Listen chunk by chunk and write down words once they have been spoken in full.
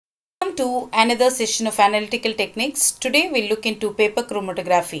Welcome to another session of analytical techniques. Today we'll look into paper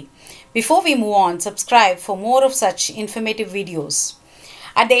chromatography. Before we move on, subscribe for more of such informative videos.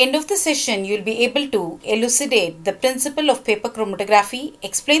 At the end of the session, you'll be able to elucidate the principle of paper chromatography,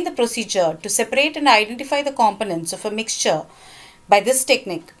 explain the procedure to separate and identify the components of a mixture by this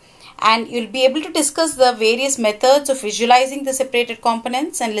technique, and you'll be able to discuss the various methods of visualizing the separated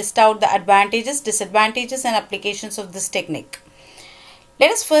components and list out the advantages, disadvantages and applications of this technique. Let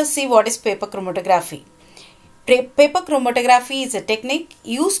us first see what is paper chromatography. Paper chromatography is a technique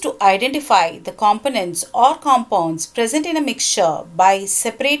used to identify the components or compounds present in a mixture by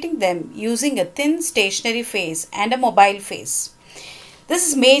separating them using a thin stationary phase and a mobile phase. This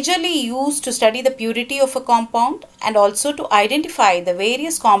is majorly used to study the purity of a compound and also to identify the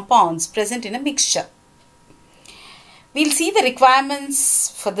various compounds present in a mixture. We'll see the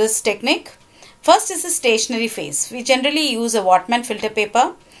requirements for this technique. First is the stationary phase. We generally use a Wattman filter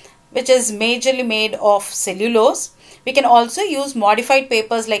paper, which is majorly made of cellulose. We can also use modified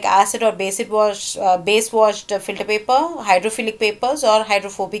papers like acid or base washed filter paper, hydrophilic papers or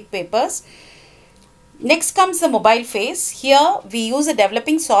hydrophobic papers. Next comes the mobile phase. Here we use a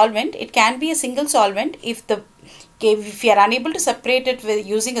developing solvent. It can be a single solvent. If we are unable to separate it with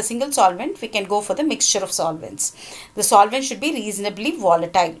using a single solvent, we can go for the mixture of solvents. The solvent should be reasonably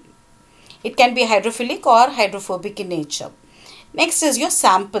volatile. It can be hydrophilic or hydrophobic in nature. Next is your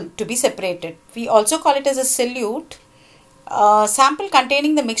sample to be separated. We also call it as a solute. Sample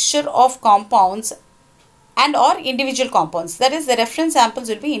containing the mixture of compounds and or individual compounds. That is, the reference samples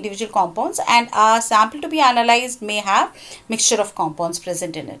will be individual compounds and our sample to be analyzed may have mixture of compounds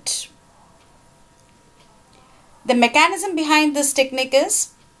present in it. The mechanism behind this technique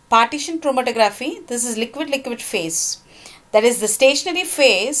is partition chromatography. This is liquid-liquid phase. That is the stationary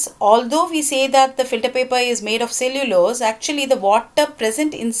phase. Although we say that the filter paper is made of cellulose, actually the water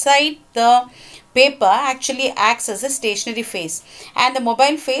present inside the paper actually acts as a stationary phase. And the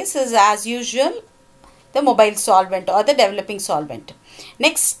mobile phase is, as usual, the mobile solvent or the developing solvent.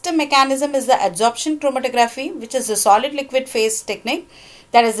 Next mechanism is the adsorption chromatography, which is the solid liquid phase technique.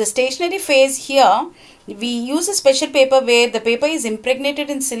 That is the stationary phase. Here we use a special paper where the paper is impregnated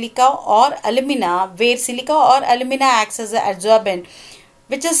in silica or alumina, where silica or alumina acts as an adsorbent,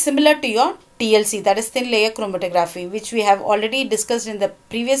 which is similar to your TLC, that is thin layer chromatography, which we have already discussed in the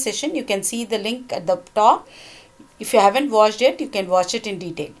previous session. You can see the link at the top. If you haven't watched it, you can watch it in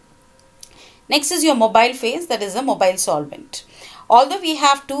detail. Next is your mobile phase, that is a mobile solvent. Although we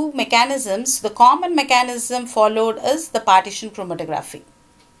have two mechanisms, the common mechanism followed is the partition chromatography.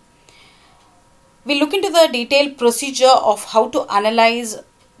 We'll look into the detailed procedure of how to analyze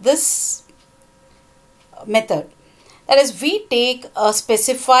this method. That is, we take a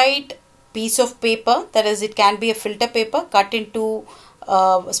specified piece of paper, that is, it can be a filter paper cut into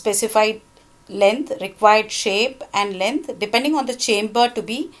a specified length, required shape and length depending on the chamber to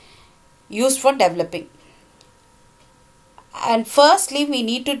be used for developing. And firstly, we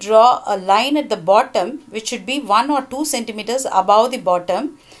need to draw a line at the bottom which should be 1 or 2 centimeters above the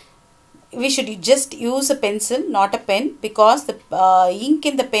bottom. We should just use a pencil, not a pen, because the ink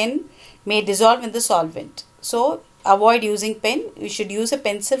in the pen may dissolve in the solvent. So avoid using pen. We should use a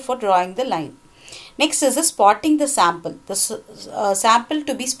pencil for drawing the line. Next is the spotting the sample. The sample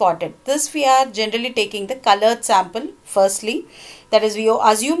to be spotted. This we are generally taking the colored sample firstly. That is, we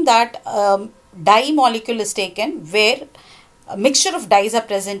assume that dye molecule is taken where a mixture of dyes are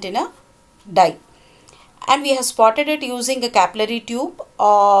present in a dye. And we have spotted it using a capillary tube,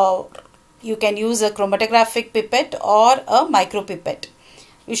 or you can use a chromatographic pipette or a micro pipette.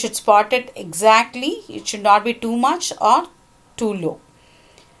 You should spot it exactly. It should not be too much or too low.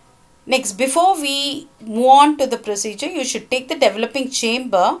 Next, before we move on to the procedure, you should take the developing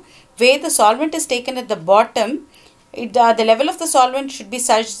chamber where the solvent is taken at the bottom. The level of the solvent should be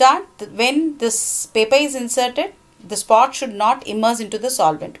such that when this paper is inserted, the spot should not immerse into the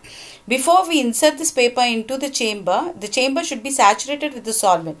solvent. Before we insert this paper into the chamber should be saturated with the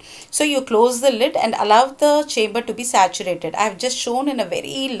solvent. So you close the lid and allow the chamber to be saturated. I have just shown in a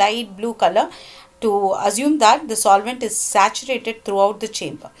very light blue color to assume that the solvent is saturated throughout the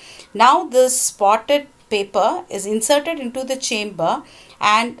chamber. Now this spotted paper is inserted into the chamber,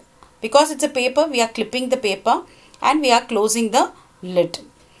 and because it's a paper, we are clipping the paper and we are closing the lid.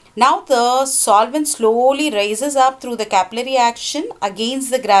 Now the solvent slowly rises up through the capillary action against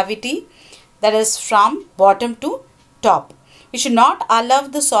the gravity, that is from bottom to top. We should not allow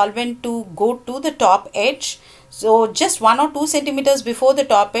the solvent to go to the top edge. So just 1 or 2 centimeters before the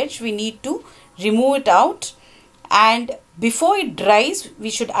top edge, we need to remove it out and before it dries we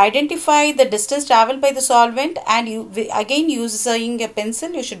should identify the distance traveled by the solvent, and again using a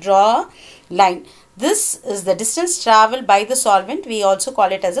pencil you should draw a line. This is the distance traveled by the solvent. We also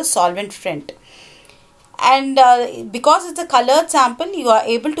call it as a solvent front. And because it's a colored sample, you are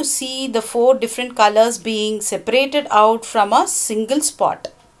able to see the 4 different colors being separated out from a single spot.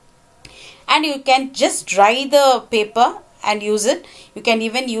 And you can just dry the paper and use it. You can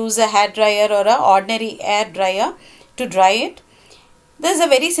even use a hair dryer or an ordinary air dryer to dry it. This is a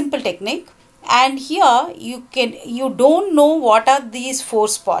very simple technique. And here you don't know what are these 4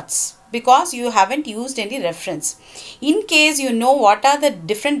 spots because you haven't used any reference. In case you know what are the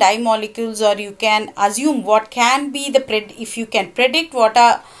different dye molecules, or you can assume what can be if you can predict what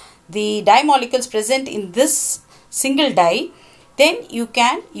are the dye molecules present in this single dye, then you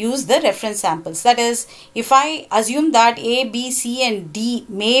can use the reference samples. That is, if I assume that A, B, C and D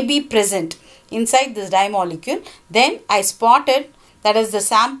may be present inside this dye molecule, then I spot it, that is the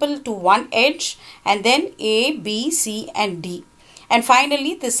sample to one edge, and then A, B, C and D. And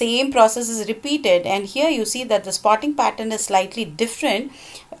finally the same process is repeated, and here you see that the spotting pattern is slightly different,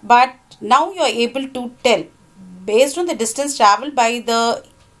 but now you are able to tell based on the distance traveled by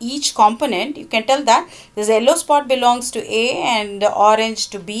each component. You can tell that this yellow spot belongs to A, and orange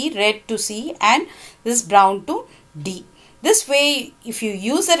to B, red to C, and this brown to D. This way, if you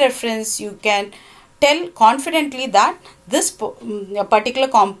use a reference, you can tell confidently that this particular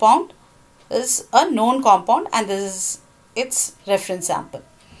compound is a known compound and this is its reference sample.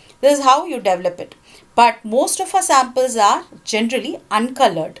 This is how you develop it. But most of our samples are generally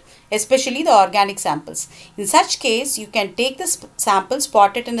uncolored, especially the organic samples. In such case, you can take this sample,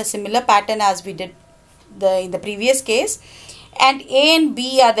 spot it in a similar pattern as we did in the previous case, and A and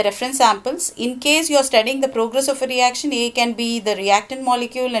B are the reference samples. In case you are studying the progress of a reaction, A can be the reactant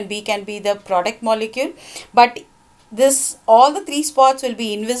molecule and B can be the product molecule. But all the 3 spots will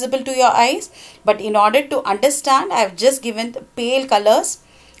be invisible to your eyes. But in order to understand, I have just given the pale colors,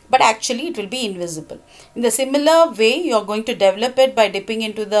 but actually it will be invisible. In the similar way, you are going to develop it by dipping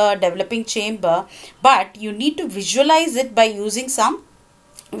into the developing chamber, but you need to visualize it by using some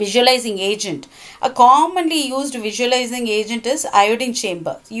visualizing agent. A commonly used visualizing agent is iodine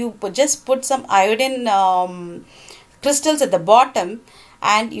chamber. You just put some iodine crystals at the bottom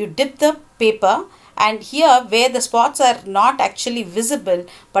and you dip the paper, and here where the spots are not actually visible,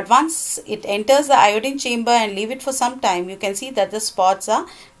 but once it enters the iodine chamber and leave it for some time, you can see that the spots are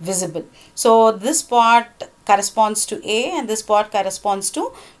visible. So this spot corresponds to A and this spot corresponds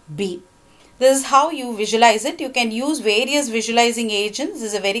to B. This is how you visualize it. You can use various visualizing agents.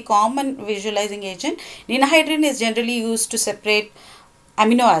 This is a very common visualizing agent. Ninhydrin is generally used to separate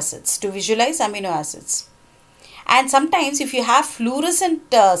amino acids, to visualize amino acids. And sometimes if you have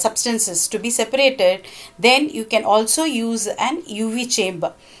fluorescent substances to be separated, then you can also use an UV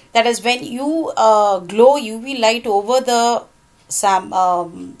chamber. That is, when you glow UV light over the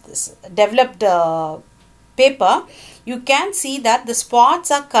developed paper, you can see that the spots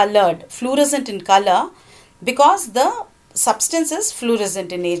are colored, fluorescent in color, because the substance is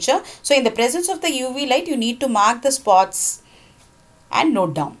fluorescent in nature. So in the presence of the UV light, you need to mark the spots and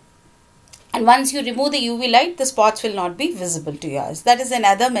note down. And once you remove the UV light, the spots will not be visible to your eyes. That is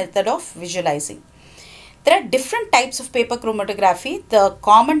another method of visualizing. There are different types of paper chromatography. The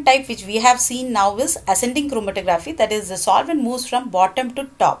common type which we have seen now is ascending chromatography. That is, the solvent moves from bottom to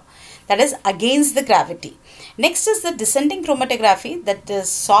top. That is against the gravity. Next is the descending chromatography. That is,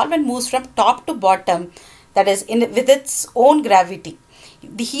 solvent moves from top to bottom. That is, with its own gravity.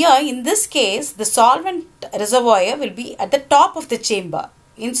 Here in this case, the solvent reservoir will be at the top of the chamber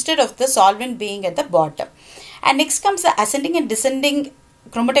instead of the solvent being at the bottom. And next comes the ascending and descending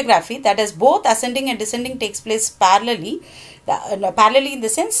chromatography. That is, both ascending and descending takes place parallelly. Parallelly in the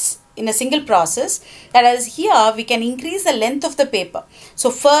sense, in a single process. That is, here we can increase the length of the paper. So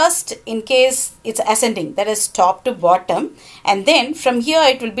first, in case it's ascending, that is top to bottom, and then from here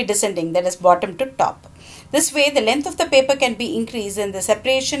it will be descending, that is bottom to top. This way the length of the paper can be increased and the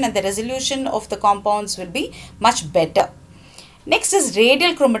separation and the resolution of the compounds will be much better. Next is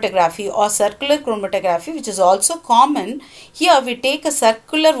radial chromatography or circular chromatography, which is also common. Here we take a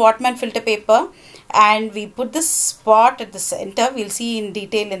circular Wattman filter paper and we put this spot at the center. We'll see in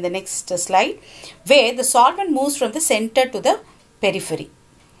detail in the next slide, where the solvent moves from the center to the periphery.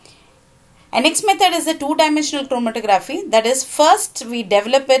 And next method is the two-dimensional chromatography. That is, first we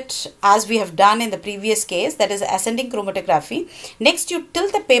develop it as we have done in the previous case, that is ascending chromatography. Next you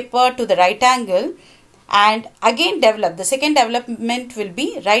tilt the paper to the right angle and again develop. The second development will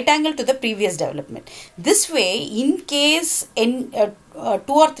be right angle to the previous development. This way, in case in 2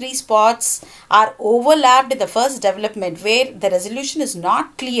 or 3 spots are overlapped in the first development where the resolution is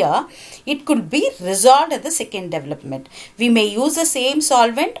not clear, it could be resolved at the second development. We may use the same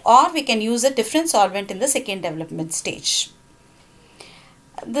solvent, or we can use a different solvent in the second development stage.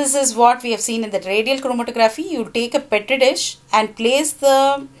 This is what we have seen in the radial chromatography. You take a petri dish and place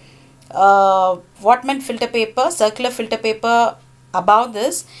the Whatman filter paper, circular filter paper above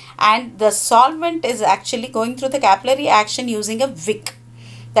this, and the solvent is actually going through the capillary action using a wick.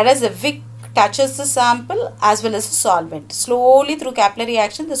 That is, the wick touches the sample as well as the solvent. Slowly through capillary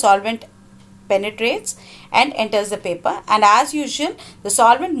action, the solvent penetrates and enters the paper, and as usual the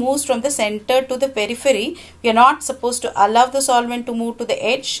solvent moves from the center to the periphery. We are not supposed to allow the solvent to move to the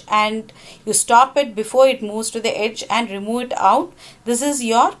edge, and you stop it before it moves to the edge and remove it out. This is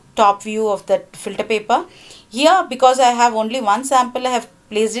your top view of the filter paper. Here, because I have only one sample, I have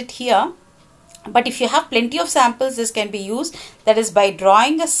placed it here. But if you have plenty of samples, this can be used. That is, by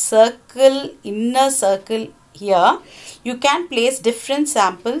drawing a circle, inner circle here, you can place different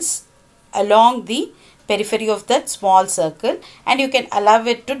samples along the periphery of that small circle, and you can allow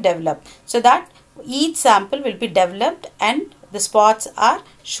it to develop, so that each sample will be developed and the spots are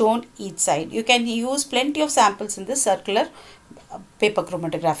shown each side. You can use plenty of samples in this circular paper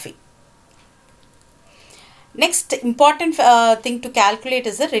chromatography. Next important thing to calculate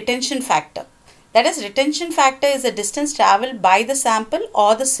is the retention factor. That is, retention factor is the distance travelled by the sample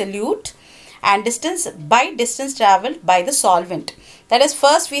or the solute, and distance travelled by the solvent. That is,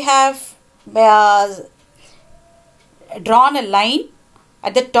 first we have drawn a line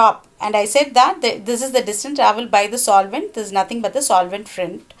at the top, and I said that this is the distance travelled by the solvent. This is nothing but the solvent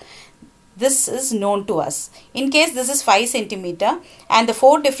front. This is known to us. In case this is 5 centimeter, and the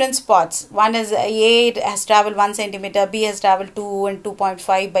 4 different spots, one is A has travelled 1 centimeter, B has travelled 2 and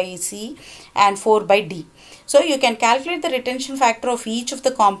 2.5 by C, and 4 by D. So you can calculate the retention factor of each of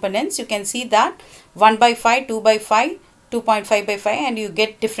the components. You can see that 1 by 5, 2 by 5, 2.5 by 5, and you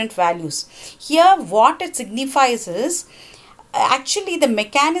get different values. Here what it signifies is, actually the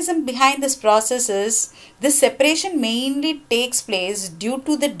mechanism behind this process is, this separation mainly takes place due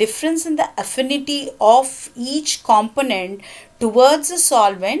to the difference in the affinity of each component towards the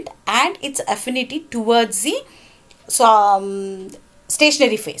solvent and its affinity towards the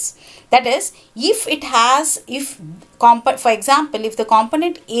stationary phase. That is, for example, if the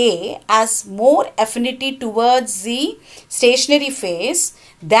component A has more affinity towards the stationary phase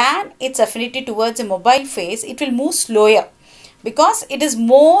than its affinity towards the mobile phase, it will move slower because it is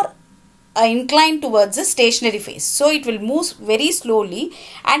more inclined towards the stationary phase. So it will move very slowly,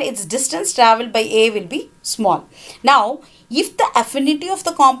 and its distance travelled by A will be small. Now, if the affinity of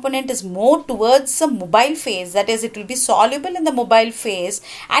the component is more towards the mobile phase, that is, it will be soluble in the mobile phase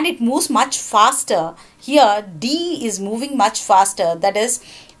and it moves much faster. Here D is moving much faster, that is,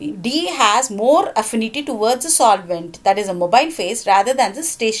 D has more affinity towards the solvent, that is a mobile phase, rather than the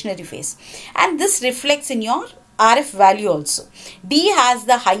stationary phase. And this reflects in your RF value also. D has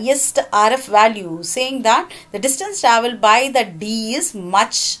the highest RF value, saying that the distance travelled by the D is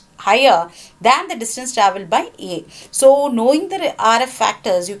much higher than the distance travelled by A. So knowing the RF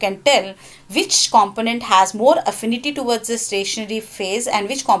factors, you can tell which component has more affinity towards the stationary phase and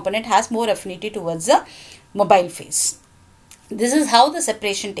which component has more affinity towards the mobile phase. This is how the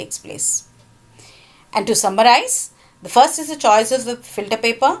separation takes place. And to summarize, the first is the choice of the filter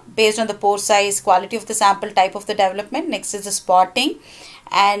paper based on the pore size, quality of the sample, type of the development. Next is the spotting,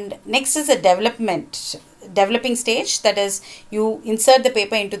 and next is the developing stage, that is, you insert the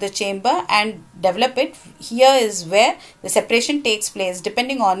paper into the chamber and develop it. Here is where the separation takes place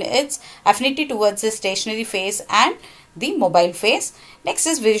depending on its affinity towards the stationary phase and the mobile phase. Next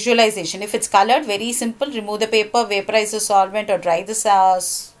is visualization. If it's colored, very simple, remove the paper, vaporize the solvent or dry the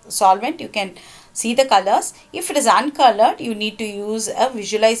solvent, you can see the colors. If it is uncolored, you need to use a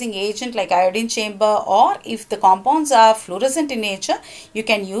visualizing agent like iodine chamber, or if the compounds are fluorescent in nature, you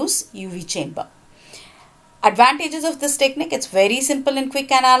can use UV chamber. Advantages of this technique: it's very simple and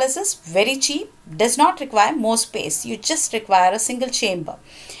quick analysis, very cheap, does not require more space, you just require a single chamber.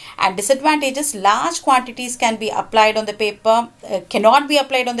 And disadvantages: large quantities can be applied on the paper, cannot be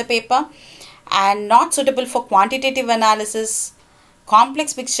applied on the paper, and not suitable for quantitative analysis.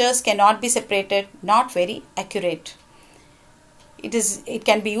 Complex mixtures cannot be separated, not very accurate. It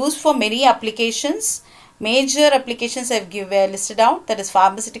can be used for many applications. Major applications I've listed out, that is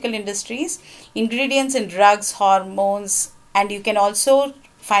pharmaceutical industries, ingredients in drugs, hormones, and you can also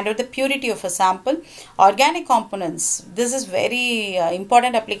find out the purity of a sample. Organic components, this is very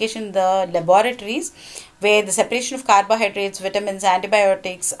important application in the laboratories, where the separation of carbohydrates, vitamins,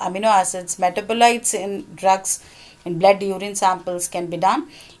 antibiotics, amino acids, metabolites in drugs, in blood urine samples can be done.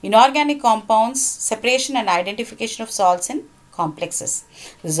 Inorganic compounds, separation and identification of salts in complexes.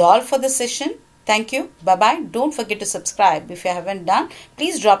 This is all for this session. Thank you. Bye-bye. Don't forget to subscribe if you haven't done.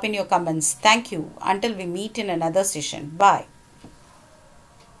 Please drop in your comments. Thank you. Until we meet in another session. Bye.